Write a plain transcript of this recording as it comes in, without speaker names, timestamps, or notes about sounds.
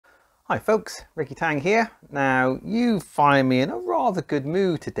Hi folks, Ricky Tang here. Now you find me in a rather good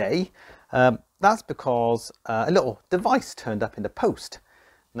mood today. That's because a little device turned up in the post.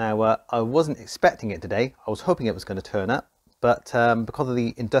 Now I wasn't expecting it today. I was hoping it was going to turn up, but because of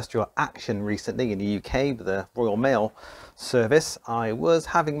the industrial action recently in the UK with the Royal Mail service, I was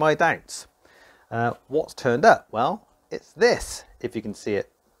having my doubts. What's turned up? Well, it's this, if you can see it.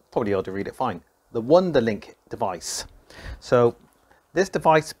 Probably able to read it fine. The WunderLINQ device. So this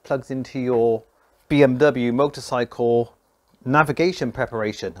device plugs into your BMW motorcycle navigation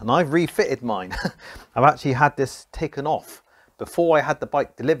preparation, and I've refitted mine. I've actually had this taken off before I had the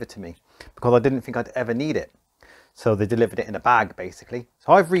bike delivered to me because I didn't think I'd ever need it. So they delivered it in a bag basically.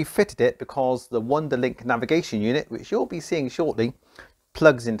 So I've refitted it because the WunderLINQ navigation unit, which you'll be seeing shortly,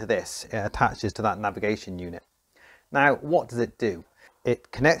 plugs into this. It attaches to that navigation unit. Now, what does it do?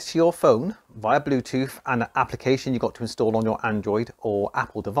 It connects to your phone via Bluetooth and an application you've got to install on your Android or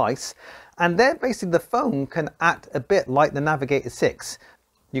Apple device. And then basically the phone can act a bit like the Navigator 6.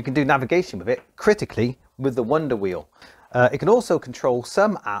 You can do navigation with it, critically, with the Wonder Wheel. It can also control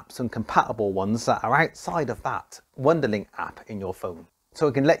some apps and compatible ones that are outside of that WunderLINQ app in your phone. So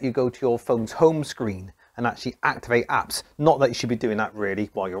it can let you go to your phone's home screen and actually activate apps. Not that you should be doing that really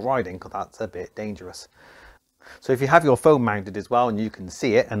while you're riding, because that's a bit dangerous. So if you have your phone mounted as well and you can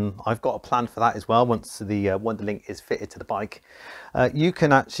see it, and I've got a plan for that as well once the WunderLINQ is fitted to the bike, you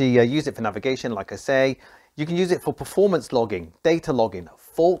can actually use it for navigation, like I say. You can use it for performance logging, data logging,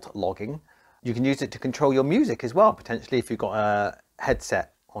 fault logging. You can use it to control your music as well, potentially if you've got a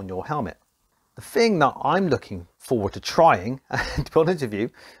headset on your helmet. The thing that I'm looking forward to trying, to be honest with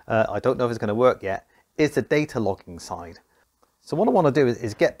you, I don't know if it's going to work yet, is the data logging side. So what I want to do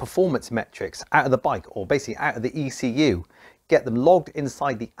is get performance metrics out of the bike, or basically out of the ECU, get them logged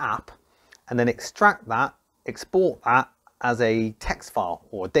inside the app, and then extract that, export that as a text file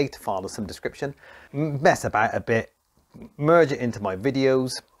or a data file of some description, mess about a bit, merge it into my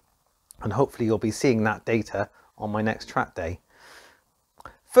videos, and hopefully you'll be seeing that data on my next track day.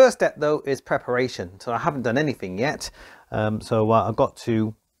 First step though is preparation. So I haven't done anything yet. I've got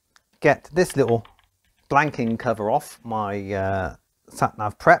to get this little blanking cover off my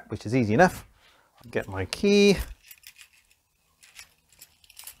sat-nav prep, which is easy enough. Get my key,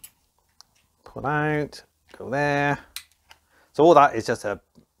 pull out, go there. So all that is just a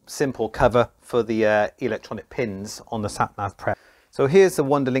simple cover for the electronic pins on the sat-nav prep. So here's the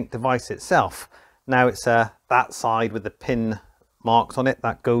WunderLINQ device itself. Now it's that side with the pin marks on it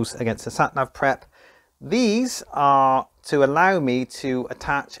that goes against the sat-nav prep. These are to allow me to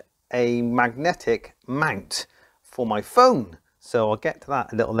attach a magnetic mount for my phone. So I'll get to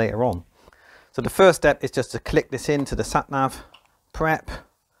that a little later on. So the first step is just to click this into the sat-nav prep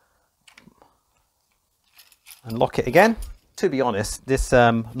and lock it again. To be honest, this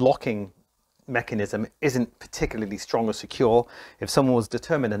locking mechanism isn't particularly strong or secure. If someone was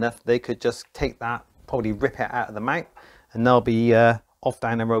determined enough, they could just take that, probably rip it out of the mount, and they'll be off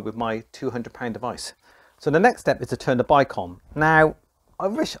down the road with my £200 device. So the next step is to turn the bike on. Now, I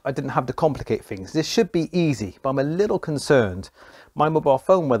wish I didn't have to complicate things. This should be easy, but I'm a little concerned. My mobile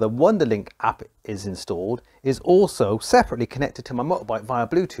phone, where the WunderLINQ app is installed, is also separately connected to my motorbike via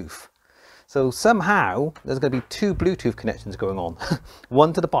Bluetooth. So somehow there's going to be two Bluetooth connections going on.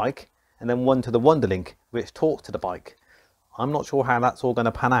 One to the bike and then one to the WunderLINQ, which talks to the bike. I'm not sure how that's all going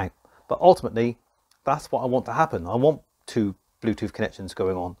to pan out, but ultimately that's what I want to happen. I want two Bluetooth connections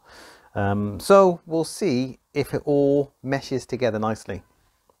going on. So we'll see if it all meshes together nicely.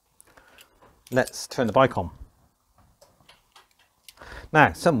 Let's turn the bike on.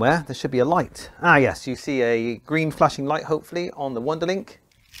 Now, somewhere there should be a light. Ah yes, you see a green flashing light hopefully on the WunderLINQ.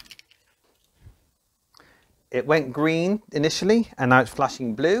 It went green initially and now it's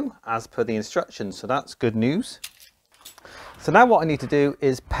flashing blue as per the instructions, so that's good news. So now what I need to do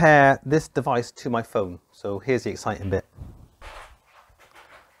is pair this device to my phone. So here's the exciting bit.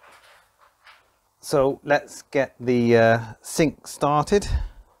 So let's get the sync started.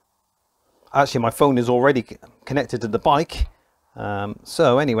 Actually, my phone is already connected to the bike.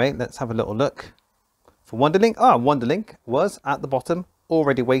 So anyway, let's have a little look for WunderLINQ. WunderLINQ was at the bottom,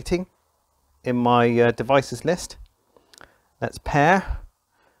 already waiting in my devices list. Let's pair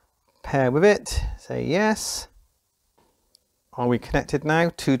with it, say yes. Are we connected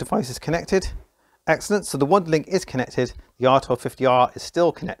now? Two devices connected. Excellent, so the WunderLINQ is connected. The R1250R is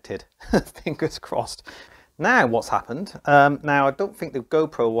still connected. Fingers crossed. Now what's happened, now I don't think the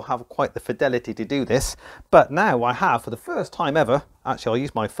GoPro will have quite the fidelity to do this, but now I have, for the first time ever, actually I'll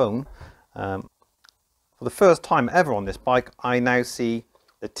use my phone, for the first time ever on this bike, I now see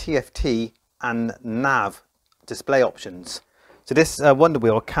the TFT and nav display options. So this Wonder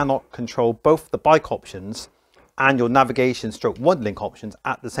Wheel cannot control both the bike options and your navigation stroke WunderLINQ options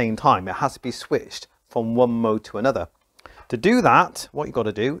at the same time. It has to be switched from one mode to another. To do that, what you've got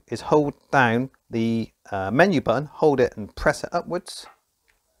to do is hold down the menu button, hold it and press it upwards.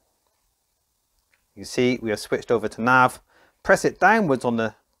 You see we are switched over to nav. Press it downwards on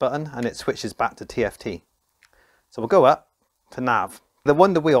the button and it switches back to TFT. So we'll go up to nav. The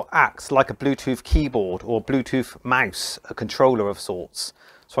Wonder Wheel acts like a Bluetooth keyboard or Bluetooth mouse, a controller of sorts.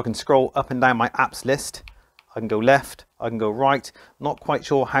 So I can scroll up and down my apps list. I can go left, I can go right. Not quite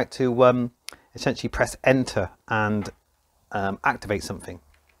sure how to essentially press enter and activate something.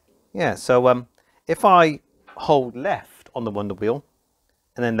 Yeah, so if I hold left on the Wonder Wheel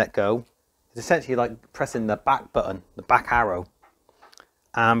and then let go, it's essentially like pressing the back button, the back arrow,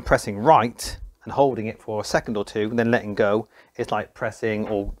 and pressing right and holding it for a second or two and then letting go. It's like pressing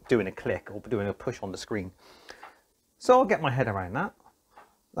or doing a click or doing a push on the screen. So I'll get my head around that.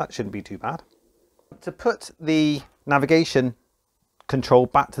 That shouldn't be too bad. To put the navigation control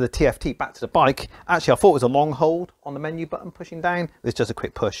back to the TFT, back to the bike, actually I thought it was a long hold on the menu button pushing down. It's just a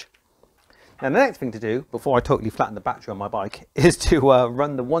quick push. Now the next thing to do before I totally flatten the battery on my bike is to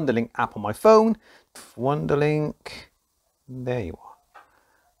run the WunderLINQ app on my phone. WunderLINQ, there you are.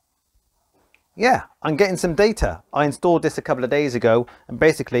 Yeah, I'm getting some data. I installed this a couple of days ago and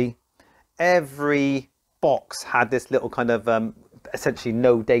basically every box had this little kind of essentially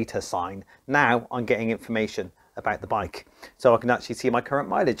no data sign. Now I'm getting information about the bike. So I can actually see my current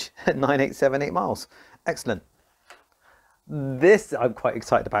mileage at 9878 miles. Excellent. This I'm quite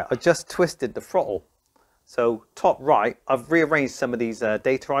excited about. I just twisted the throttle. So top right, I've rearranged some of these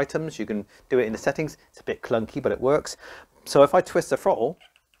data items. You can do it in the settings. It's a bit clunky, but it works. So if I twist the throttle,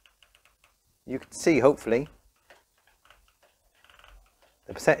 you can see hopefully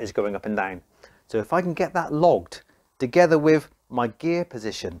the percentage going up and down. So if I can get that logged together with my gear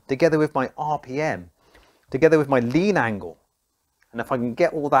position, together with my RPM, together with my lean angle, and if I can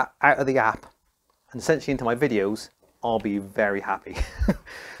get all that out of the app and essentially into my videos, I'll be very happy.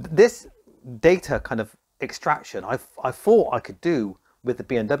 This data kind of extraction I thought I could do with the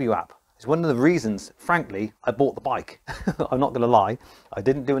BMW app. It's one of the reasons, frankly, I bought the bike. I'm not going to lie, I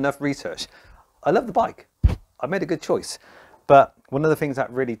didn't do enough research. I love the bike. I made a good choice. But one of the things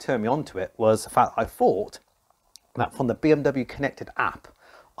that really turned me onto it was the fact I thought that from the BMW connected app,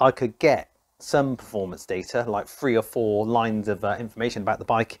 I could get some performance data, like 3 or 4 lines of information about the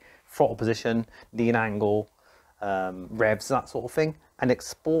bike, throttle position, lean angle, revs, that sort of thing, and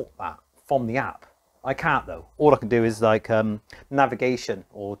export that from the app. I can't though. All I can do is like navigation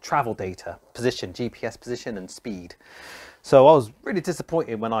or travel data, position, GPS position and speed. So I was really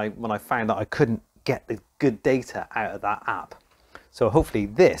disappointed when I found that I couldn't get the good data out of that app. So hopefully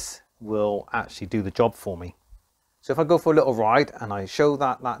this will actually do the job for me. So if I go for a little ride and I show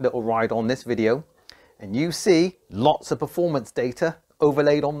that little ride on this video and you see lots of performance data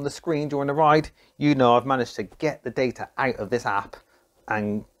overlaid on the screen during the ride, you know I've managed to get the data out of this app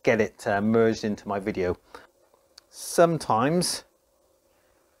and get it merged into my video. Sometimes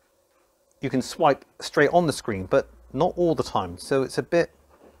you can swipe straight on the screen, but not all the time. So it's a bit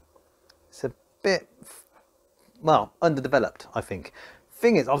well, underdeveloped, I think.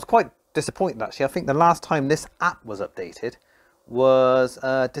 Thing is, I was quite disappointed actually. I think the last time this app was updated was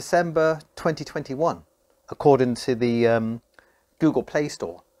December 2021, according to the Google Play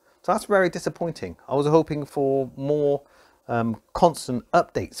Store. So that's very disappointing. I was hoping for more constant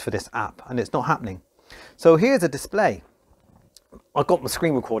updates for this app and it's not happening. So here's a display. I've got my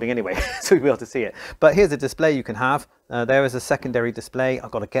screen recording anyway, so you'll be able to see it. But here's a display you can have. There is a secondary display.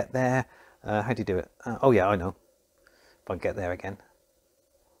 I've got to get there. How do you do it? Oh yeah, I know. If I get there again.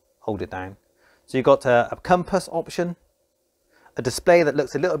 Hold it down. So you've got a compass option, a display that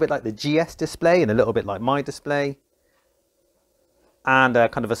looks a little bit like the GS display and a little bit like my display, and a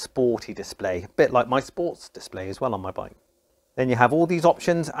kind of a sporty display, a bit like my sports display as well on my bike. Then you have all these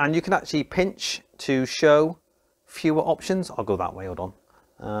options and you can actually pinch to show fewer options. I'll go that way, hold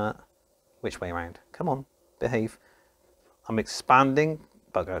on. Which way around? Come on, behave. I'm expanding.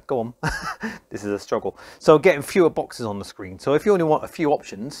 Bugger, go on. This is a struggle. So getting fewer boxes on the screen. So if you only want a few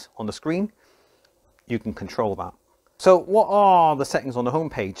options on the screen, you can control that. So what are the settings on the home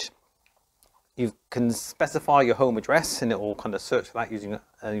page? You can specify your home address and it will kind of search for that using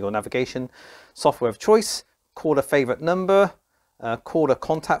your navigation software of choice. Call a favorite number, call a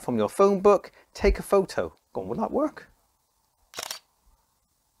contact from your phone book, take a photo. Go on, will that work?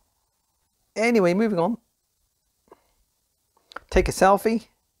 Anyway, moving on. Take a selfie.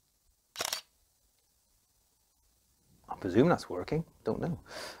 I presume that's working. Don't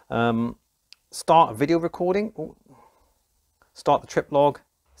know. Start a video recording. Ooh. start the trip log,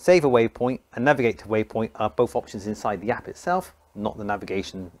 save a waypoint and navigate to waypoint are both options inside the app itself, not the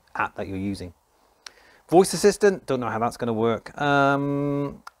navigation app that you're using. Voice assistant, don't know how that's going to work.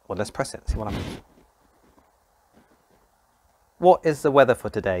 Well, let's press it, see what happens. What is the weather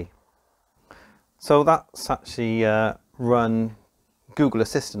for today? So that's actually run Google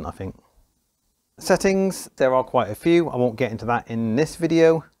Assistant, I think. Settings, there are quite a few. I won't get into that in this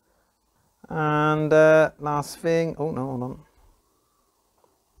video. And last thing, oh no, hold on.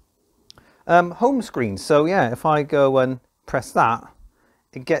 Home screen. So yeah, if I go and press that,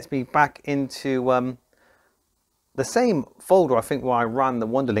 it gets me back into the same folder, I think, where I ran the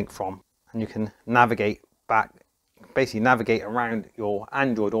WunderLINQ from. And you can navigate back, basically navigate around your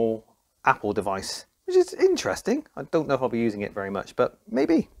Android or Apple device, which is interesting. I don't know if I'll be using it very much, but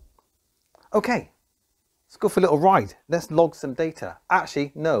maybe. Okay, let's go for a little ride. Let's log some data.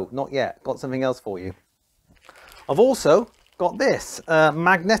 Actually, no, not yet. Got something else for you. I've also got this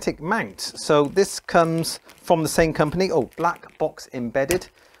magnetic mount. So this comes from the same company. Oh, Black Box Embedded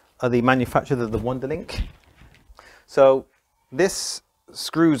are the manufacturer of the WunderLINQ. So this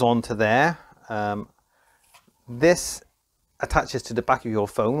screws onto there. This attaches to the back of your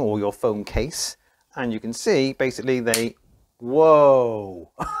phone or your phone case. And you can see basically they,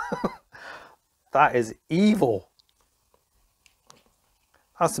 whoa. That is evil.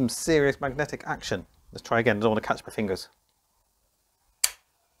 That's some serious magnetic action. Let's try again. I don't want to catch my fingers.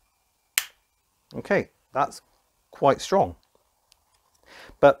 Okay, that's quite strong.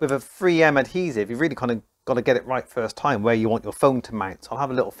 But with a 3M adhesive, you've really kind of got to get it right first time where you want your phone to mount. So I'll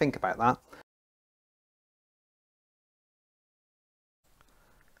have a little think about that.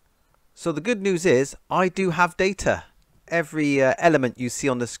 So the good news is I do have data. Every element you see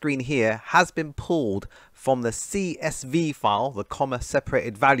on the screen here has been pulled from the CSV file, the comma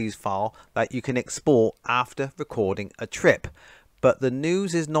separated values file that you can export after recording a trip. But the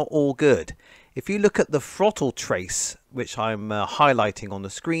news is not all good. If you look at the throttle trace, which I'm highlighting on the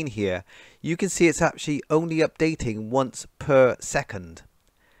screen here, you can see it's actually only updating once per second.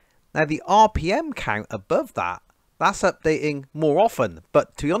 Now the RPM count above that, that's updating more often.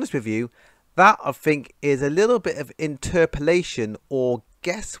 But to be honest with you, that I think is a little bit of interpolation or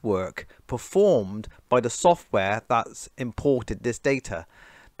guesswork performed by the software that's imported this data.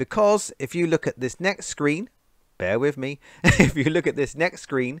 Because if you look at this next screen, bear with me, if you look at this next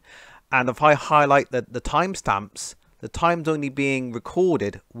screen and if I highlight the timestamps, the time's only being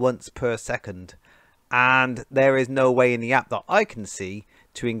recorded once per second. And there is no way in the app that I can see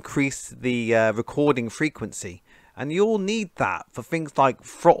to increase the recording frequency. And you'll need that for things like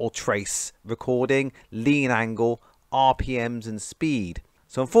throttle trace recording, lean angle, RPMs and speed.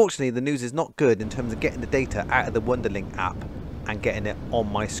 So unfortunately the news is not good in terms of getting the data out of the WunderLINQ app and getting it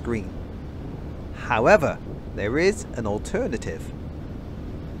on my screen. However, there is an alternative.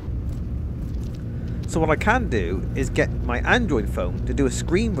 So what I can do is get my Android phone to do a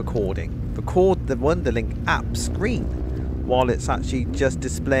screen recording, record the WunderLINQ app screen while it's actually just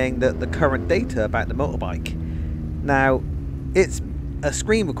displaying the current data about the motorbike. Now, it's a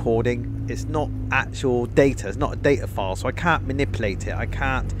screen recording, it's not actual data, it's not a data file, so I can't manipulate it. I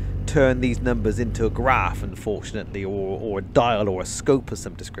can't turn these numbers into a graph, unfortunately, or a dial or a scope of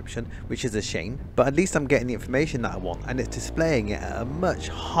some description, which is a shame. But at least I'm getting the information that I want, and it's displaying it at a much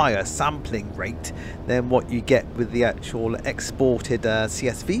higher sampling rate than what you get with the actual exported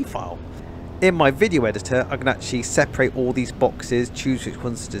CSV file. In my video editor, I can actually separate all these boxes, choose which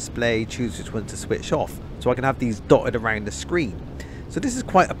ones to display, choose which ones to switch off. So I can have these dotted around the screen. So this is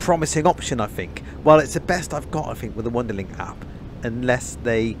quite a promising option, I think. Well, it's the best I've got, I think, with the WunderLINQ app, unless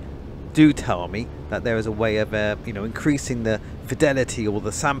they do tell me that there is a way of increasing the fidelity or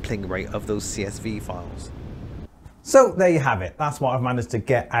the sampling rate of those CSV files. So there you have it. That's what I've managed to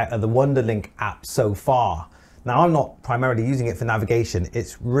get out of the WunderLINQ app so far. Now, I'm not primarily using it for navigation.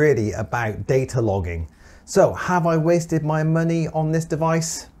 It's really about data logging. So have I wasted my money on this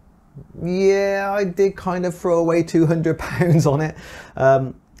device? Yeah, I did kind of throw away £200 on it.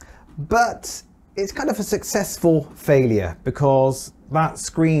 But it's kind of a successful failure because that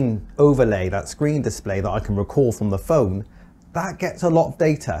screen overlay, that screen display that I can recall from the phone, that gets a lot of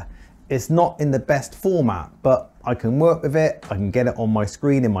data. It's not in the best format, but I can work with it. I can get it on my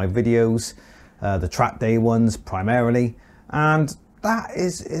screen in my videos, the track day ones primarily, and that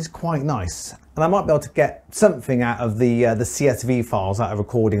is quite nice. And I might be able to get something out of the CSV files that are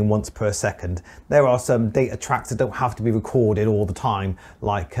recording once per second. There are some data tracks that don't have to be recorded all the time,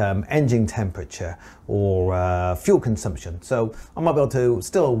 like engine temperature or fuel consumption. So I might be able to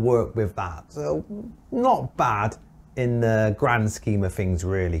still work with that. So not bad in the grand scheme of things,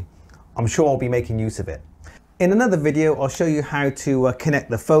 really. I'm sure I'll be making use of it. In another video, I'll show you how to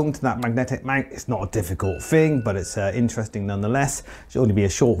connect the phone to that magnetic mount. It's not a difficult thing, but it's interesting nonetheless. It'll only be a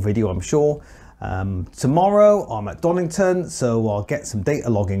short video, I'm sure. Tomorrow, I'm at Donington, so I'll get some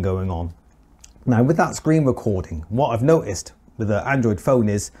data logging going on. Now, with that screen recording, what I've noticed with an Android phone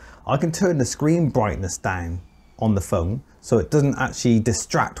is I can turn the screen brightness down on the phone, so it doesn't actually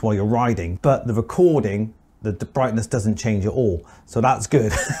distract while you're riding, but the recording, the brightness doesn't change at all, so that's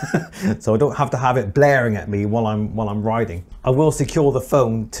good. So I don't have to have it blaring at me while I'm riding. I will secure the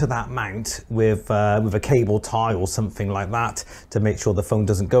phone to that mount with a cable tie or something like that to make sure the phone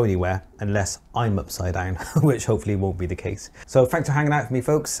doesn't go anywhere unless I'm upside down, which hopefully won't be the case. So thanks for hanging out with me,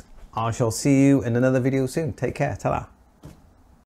 folks. I shall see you in another video soon. Take care. Ta-ra.